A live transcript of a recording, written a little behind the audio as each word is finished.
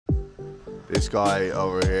This guy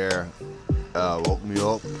over here woke me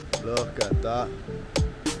up. Look at that.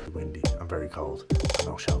 Windy and very cold.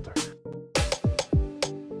 No shelter.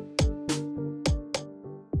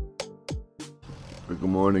 Good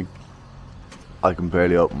morning. I can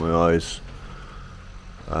barely open my eyes.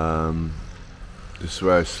 This is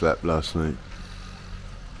where I slept last night.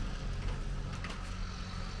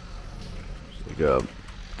 It's like a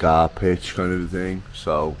GAA pitch kind of a thing.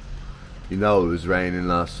 So, you know, it was raining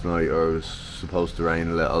last night, or it was supposed to rain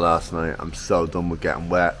a little last night. I'm so done with getting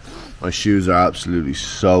wet. My shoes are absolutely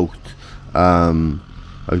soaked.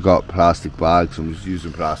 I've got plastic bags. I'm just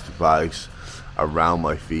using plastic bags around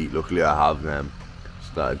my feet. Luckily I have them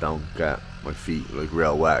so that I don't get my feet like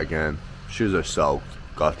real wet again. Shoes are soaked.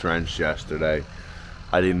 Got drenched yesterday.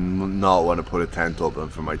 I did not want to put a tent up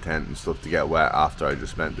and for my tent and stuff to get wet after I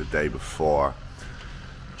just spent the day before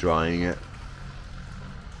drying it.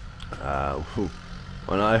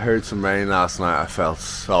 When I heard some rain last night, I felt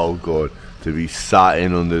so good to be sat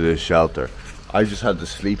in under this shelter. I just had the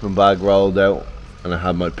sleeping bag rolled out and I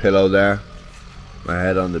had my pillow there, my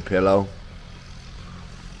head on the pillow,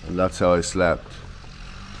 and that's how I slept.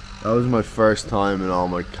 That was my first time in all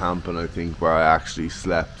my camping, I think, where I actually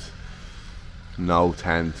slept. No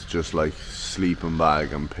tent, just like sleeping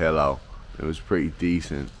bag and pillow. It was pretty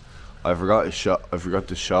decent. I forgot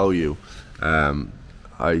to show you.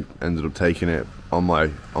 I ended up taking it on my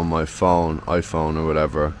iPhone or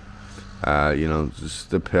whatever. You know,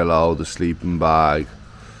 just the pillow, the sleeping bag.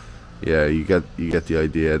 Yeah, you get the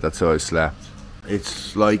idea. That's how I slept.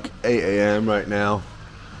 It's like 8 AM right now.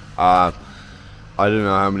 I don't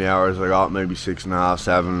know how many hours I got, maybe 6.5,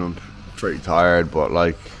 7. I'm pretty tired, but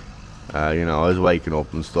like, you know, I was waking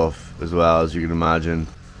up and stuff as well, as you can imagine.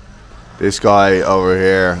 This guy over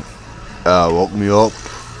here woke me up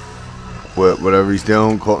with whatever he's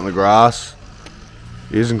doing, cutting the grass.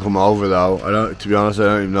 He hasn't come over though. To be honest, I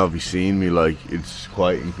don't even know if he's seen me. Like, it's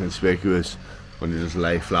quite inconspicuous when you just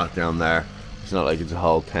lay flat down there. It's not like it's a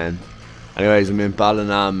whole tent. Anyways, I'm in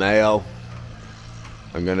Ballina, Mayo.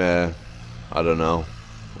 I don't know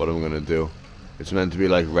what I'm gonna do. It's meant to be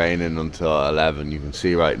like raining until 11. You can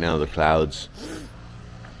see right now the clouds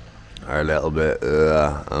are a little bit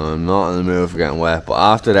and I'm not in the mood for getting wet, but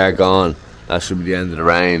after they're gone, that should be the end of the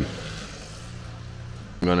rain.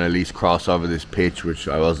 I'm gonna at least cross over this pitch, which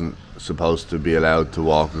I wasn't supposed to be allowed to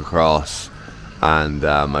walk across, and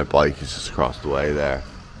my bike is just across the way there.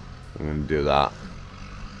 I'm gonna do that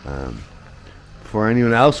before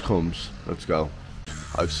anyone else comes. Let's go.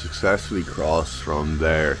 I've successfully crossed from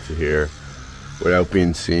there to here without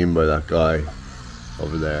being seen by that guy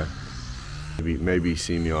over there. Maybe he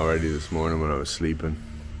seen me already this morning when I was sleeping,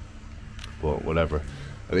 but whatever.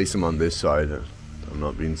 At least I'm on this side. I'm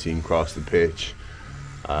not being seen cross the pitch.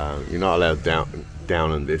 You're not allowed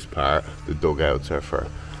down in this part. The dugouts are for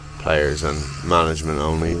players and management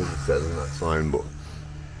only. It says on that sign, but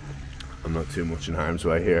I'm not too much in harm's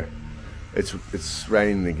way here. It's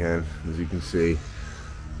raining again, as you can see.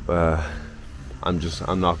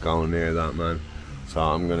 I'm not going near that, man. So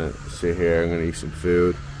I'm gonna sit here. I'm gonna eat some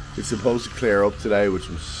food. It's supposed to clear up today, which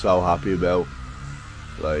I'm so happy about.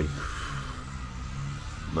 Like,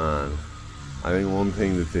 man, I think one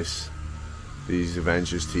thing that these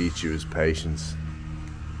adventures teach you is patience.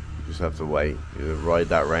 You just have to wait. You ride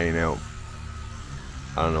that rain out.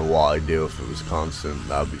 I don't know what I'd do if it was constant.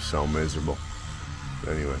 That would be so miserable.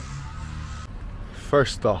 But anyway,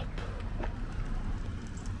 first stop,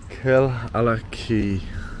 Key,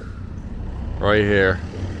 right here.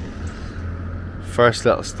 First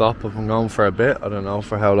little stop. I've been going for a bit. I don't know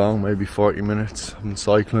for how long. Maybe 40 minutes. I've been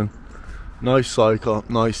cycling. Nice cycle.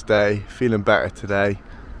 Nice day. Feeling better today.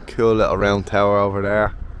 Cool little round tower over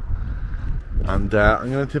there, and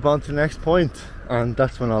I'm going to tip on to the next point, and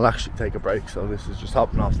that's when I'll actually take a break. So this is just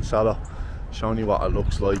hopping off the saddle, showing you what it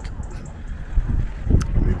looks like.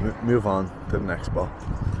 We move on to the next spot.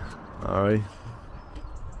 Alright,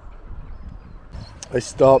 I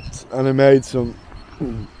stopped and I made some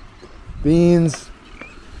beans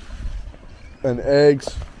and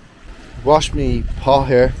eggs. Washed me pot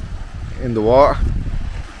here in the water.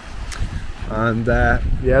 And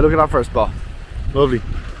yeah, look at that first spot. Lovely.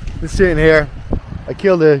 Just sitting here. I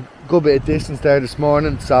killed a good bit of distance there this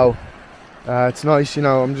morning, so it's nice, you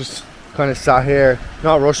know. I'm just kind of sat here,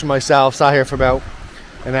 not rushing myself, sat here for about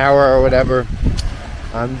an hour or whatever.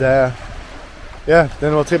 And yeah,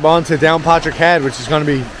 then we'll tip on to Down Patrick Head, which is going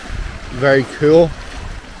to be very cool,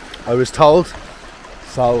 I was told.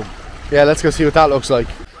 So yeah, let's go see what that looks like.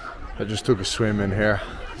 I just took a swim in here.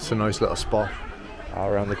 It's a nice little spot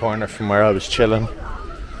around the corner from where I was chilling.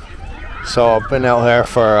 So I've been out here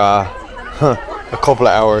for a couple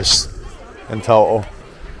of hours. in total.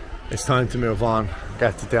 It's time to move on,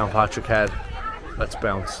 get to Downpatrick Head. Let's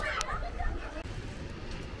bounce.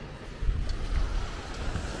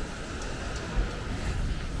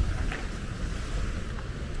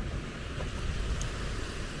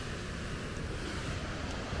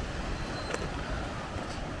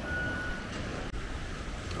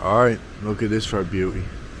 Alright, look at this for a beauty.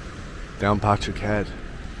 Downpatrick Head.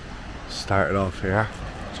 Started off here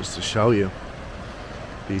just to show you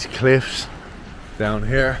these cliffs down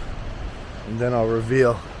here, and then I'll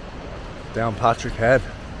reveal Downpatrick Head.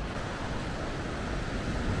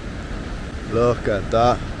 Look at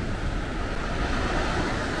that.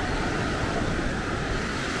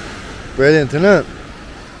 Brilliant, isn't it?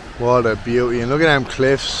 What a beauty. And look at them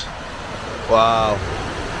cliffs. Wow.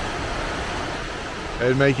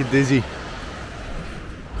 It'd make you dizzy.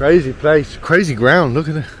 Crazy place, crazy ground. Look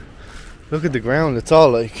at the ground. It's all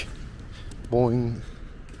like boing.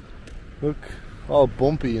 Look, all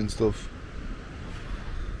bumpy and stuff.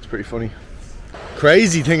 It's pretty funny.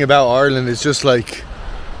 Crazy thing about Ireland is just like,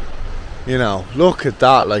 you know, look at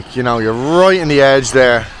that. Like, you know, you're right in the edge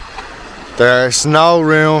there. There's no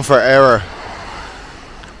room for error.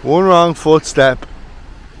 One wrong footstep.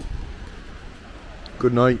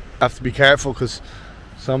 Good night. Have to be careful because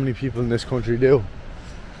so many people in this country do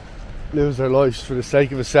lose their lives for the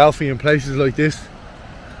sake of a selfie in places like this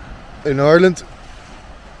in Ireland.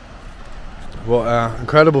 But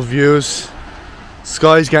incredible views.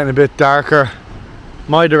 Sky's getting a bit darker.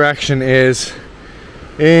 My direction is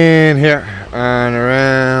in here and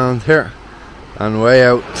around here and way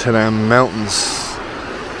out to them mountains,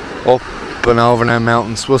 up and over them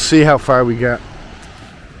mountains. We'll see how far we get.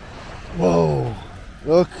 Whoa,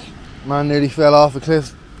 look, man nearly fell off a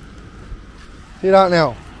cliff. See that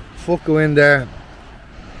now? Fuck, go in there.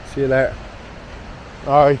 See you later.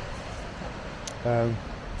 Alright.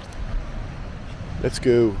 Let's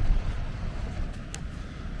go.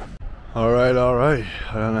 Alright.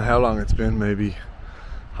 I don't know how long it's been, maybe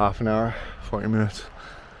half an hour, 40 minutes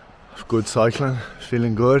of good cycling,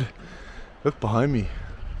 feeling good. Look behind me,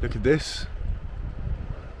 look at this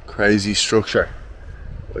crazy structure,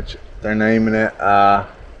 which they're naming it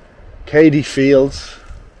Cady Fields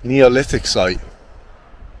Neolithic Site.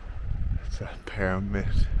 It's a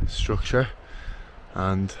pyramid structure,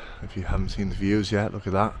 and if you haven't seen the views yet, look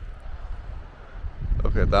at that.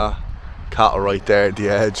 Look at that. Cattle right there at the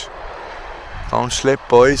edge. Don't slip,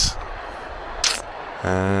 boys.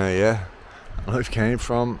 Yeah. And I've came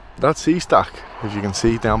from that sea stack, as you can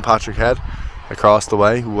see, Downpatrick Head, across the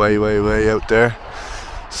way, way out there.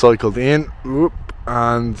 Cycled in, whoop,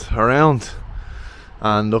 and around.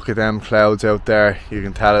 And look at them clouds out there. You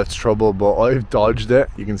can tell it's trouble, but I've dodged it.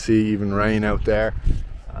 You can see even rain out there.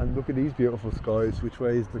 And look at these beautiful skies. Which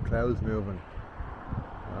way is the clouds moving?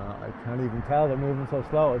 I can't even tell, they're moving so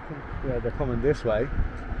slow. I think they're coming this way.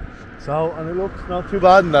 So, and it looks not too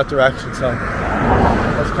bad in that direction, so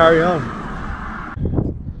let's carry on.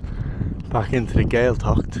 Back into the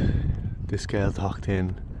Gaeltacht. This Gaeltacht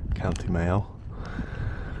in County Mayo.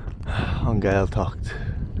 On Gaeltacht,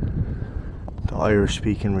 the Irish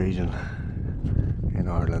speaking region in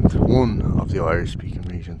Ireland. One of the Irish speaking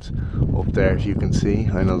regions. Up there, if you can see,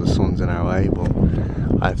 I know the sun's in our way, but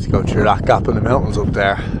I have to go through that gap in the mountains up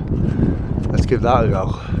there. Let's give that a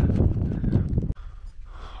go.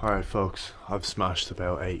 Alright folks, I've smashed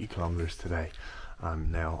about 80 kilometers today,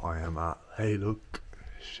 and now I am at, hey look,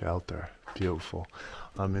 shelter, beautiful.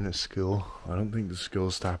 I'm in a school. I don't think the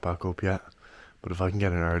schools start back up yet, but if I can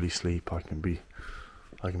get an early sleep, I can be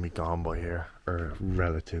gone by here, or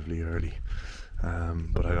relatively early.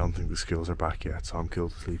 But I don't think the schools are back yet, so I'm cool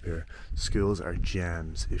to sleep here. Schools are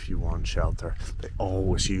gems if you want shelter. They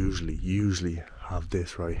always usually have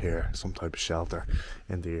this right here, some type of shelter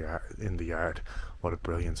in the yard. What a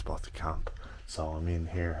brilliant spot to camp. So I'm in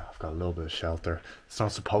here, I've got a little bit of shelter. It's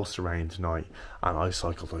not supposed to rain tonight, and I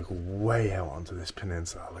cycled like way out onto this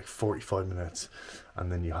peninsula, like 45 minutes,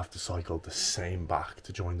 and then you have to cycle the same back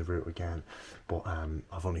to join the route again. But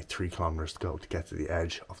I've only 3 kilometers to go to get to the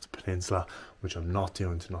edge of the peninsula, which I'm not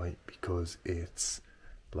doing tonight because it's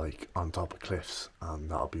like on top of cliffs and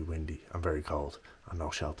that'll be windy and very cold and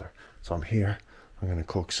no shelter. So I'm here, I'm gonna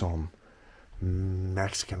cook some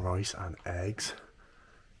Mexican rice and eggs.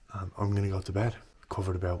 I'm gonna go to bed.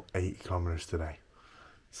 Covered about 80 kilometers today,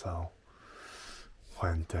 so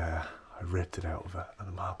I ripped it out of it, and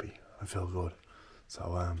I'm happy. I feel good.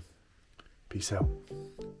 So peace out.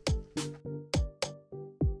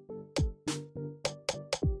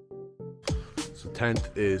 So tent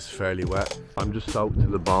is fairly wet. I'm just soaked to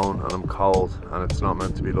the bone and I'm cold, and it's not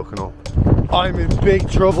meant to be looking up. I'm in big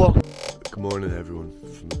trouble. Good morning everyone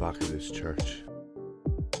from the back of this church.